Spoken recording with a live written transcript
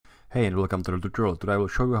Hey and welcome to the tutorial. Today I will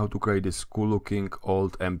show you how to create this cool looking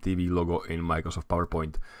old MTV logo in Microsoft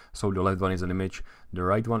PowerPoint. So the left one is an image, the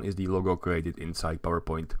right one is the logo created inside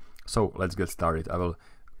PowerPoint. So let's get started. I will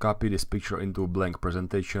copy this picture into a blank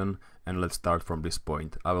presentation and let's start from this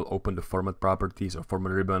point. I will open the format properties or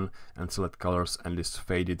format ribbon and select colors and this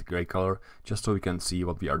faded gray color just so we can see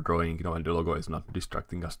what we are drawing, and the logo is not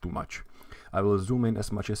distracting us too much. I will zoom in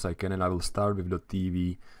as much as I can and I will start with the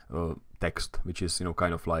TV text, which is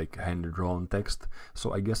kind of like hand-drawn text.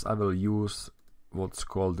 So I guess I will use what's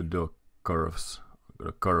called the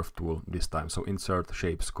curve tool this time. So insert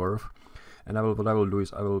shapes curve, and what I will do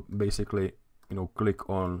is I will basically click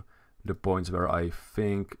on the points where I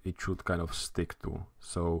think it should kind of stick to.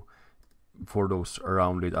 So for those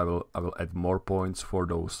around it I will add more points. For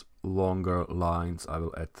those longer lines I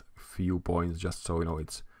will add few points just so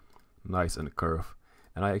it's nice and curved.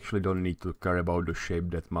 And I actually don't need to care about the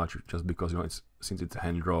shape that much, just because since it's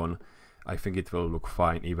hand drawn, I think it will look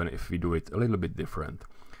fine even if we do it a little bit different.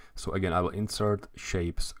 So again, I will insert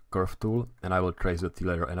shapes curve tool and I will trace the T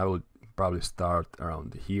layer, and I will probably start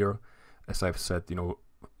around here. As I've said,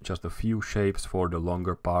 just a few shapes for the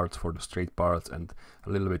longer parts, for the straight parts, and a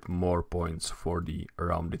little bit more points for the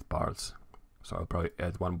rounded parts. So I'll probably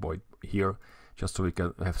add one point here just so we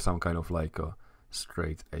can have some kind of like a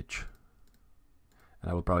straight edge. And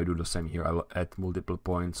I will probably do the same here. I will add multiple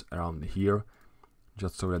points around here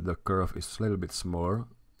just so that the curve is a little bit smaller.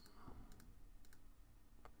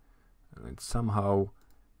 And somehow,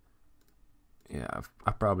 yeah,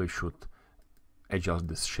 I probably should adjust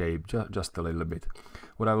this shape just a little bit.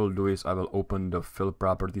 What I will do is I will open the fill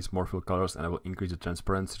properties, more fill colors, and I will increase the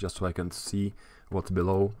transparency just so I can see what's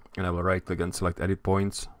below. And I will right click and select edit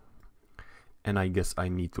points. And I guess I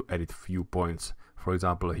need to edit few points. For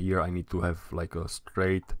example, here I need to have like a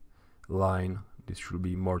straight line. This should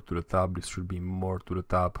be more to the top, this should be more to the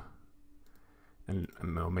top, and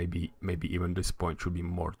maybe even this point should be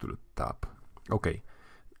more to the top. Okay,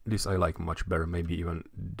 this I like much better. Maybe even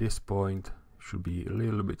this point should be a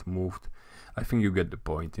little bit moved. I think you get the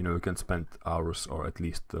point. You can spend hours or at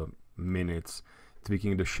least minutes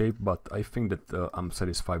tweaking the shape, but I think that I'm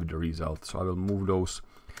satisfied with the result. So I will move those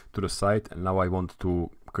to the side, and now I want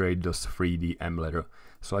to create this 3D emulator.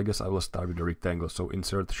 So I guess I will start with the rectangle. So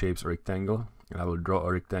insert shapes rectangle, and I will draw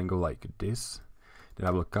a rectangle like this. Then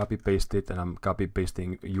I will copy paste it, and I'm copy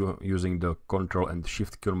pasting using the Ctrl and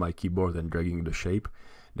Shift key on my keyboard and dragging the shape.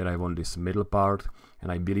 Then I want this middle part,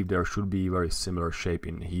 and I believe there should be very similar shape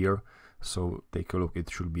in here. So take a look, it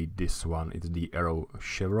should be this one. It's the arrow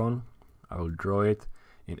chevron. I will draw it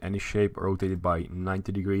in any shape, rotate it by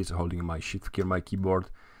 90 degrees, holding my Shift key on my keyboard,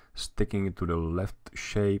 sticking it to the left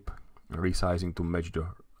shape, resizing to match the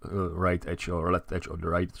right edge or left edge of the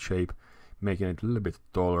right shape, making it a little bit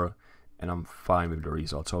taller, and I'm fine with the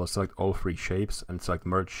result. So I'll select all three shapes and select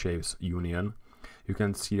merge shapes union. You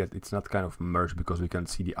can see that it's not kind of merged because we can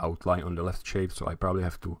see the outline on the left shape, so I probably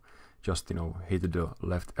have to just hit the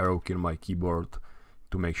left arrow key on my keyboard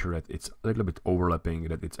to make sure that it's a little bit overlapping,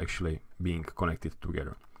 that it's actually being connected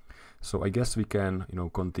together. So I guess we can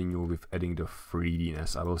continue with adding the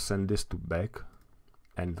 3Dness. I will send this to back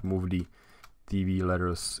and move the TV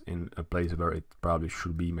letters in a place where it probably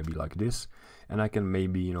should be, maybe like this. And I can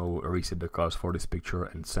maybe reset the colors for this picture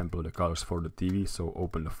and sample the colors for the TV. So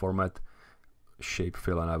open the format, shape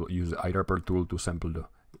fill, and I will use the eyedropper tool to sample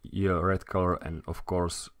the red color, and of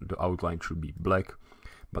course the outline should be black.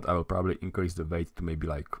 But I will probably increase the weight to maybe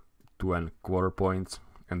like 2¼ points,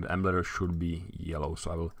 and the emulator should be yellow. So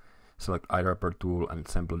I will select eyedropper tool and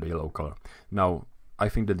sample the yellow color. Now I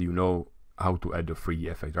think that you know how to add the 3D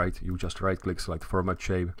effect, right? You just right click, select format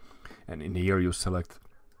shape, and in here you select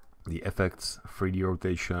the effects, 3D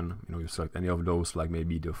rotation. You select any of those, like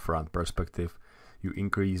maybe the front perspective. You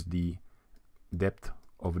increase the depth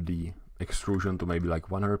of the extrusion to maybe like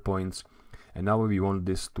 100 points. And now we want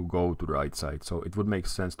this to go to the right side, so it would make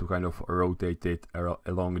sense to kind of rotate it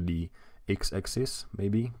along the x-axis,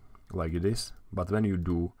 maybe like this. But when you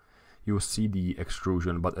do, you see the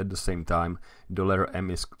extrusion, but at the same time the letter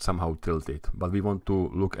M is somehow tilted. But we want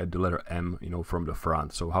to look at the letter M from the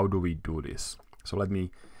front. So how do we do this? So let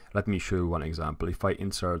me show you one example. If I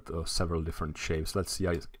insert several different shapes, let's see,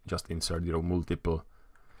 I just insert multiple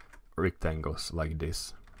rectangles like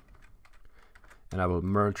this, and I will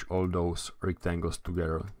merge all those rectangles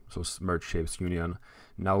together, so merge shapes union.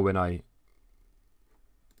 Now when I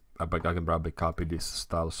but I can probably copy this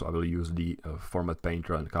style, so I will use the format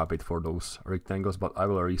painter and copy it for those rectangles, but I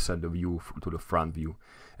will reset the view to the front view.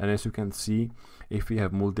 And as you can see, if we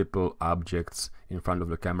have multiple objects in front of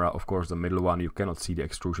the camera, of course the middle one, you cannot see the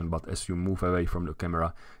extrusion, but as you move away from the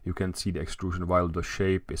camera, you can see the extrusion while the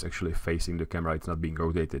shape is actually facing the camera, it's not being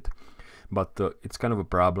rotated. But it's kind of a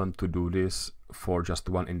problem to do this for just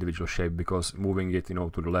one individual shape, because moving it, to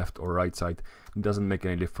the left or right side doesn't make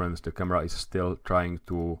any difference. The camera is still trying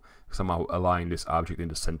to somehow align this object in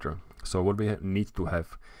the center. So what we need to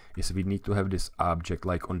have is we need to have this object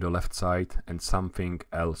like on the left side and something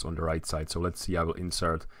else on the right side. So let's see, I will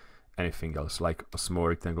insert anything else, like a small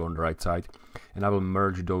rectangle on the right side, and I will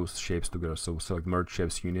merge those shapes together. So select merge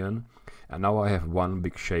shapes union, and now I have one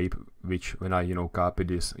big shape, which when I copy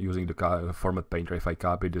this using the format painter, if I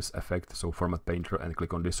copy this effect, so format painter, and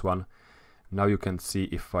click on this one, now you can see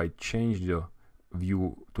if I change the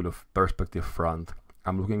view to the perspective front,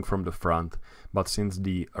 I'm looking from the front, but since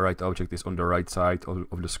the right object is on the right side of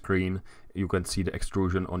the screen, you can see the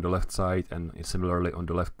extrusion on the left side, and similarly on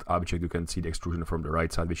the left object you can see the extrusion from the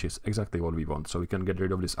right side, which is exactly what we want. So we can get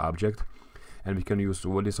rid of this object and we can use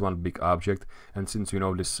this one big object, and since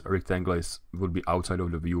this rectangle would be outside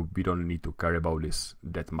of the view, we don't need to care about this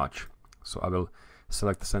that much. So I will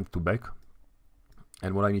select send to back,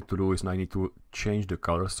 and what I need to do is I need to change the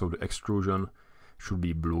color, so the extrusion should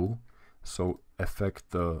be blue. So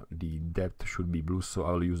effect, the depth should be blue, so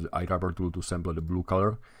I will use the eyedropper tool to sample the blue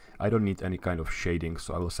color. I don't need any kind of shading,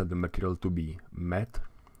 so I will set the material to be matte,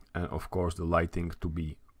 and of course the lighting to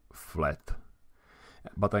be flat.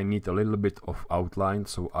 But I need a little bit of outline,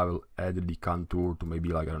 so I will add the contour to maybe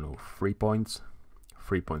like, I don't know, 3 points.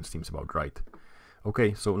 3 points seems about right.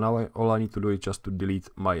 Okay, so now all I need to do is just to delete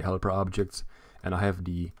my helper objects, and I have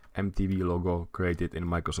the MTV logo created in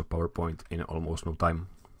Microsoft PowerPoint in almost no time.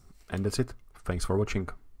 And that's it. Thanks for watching.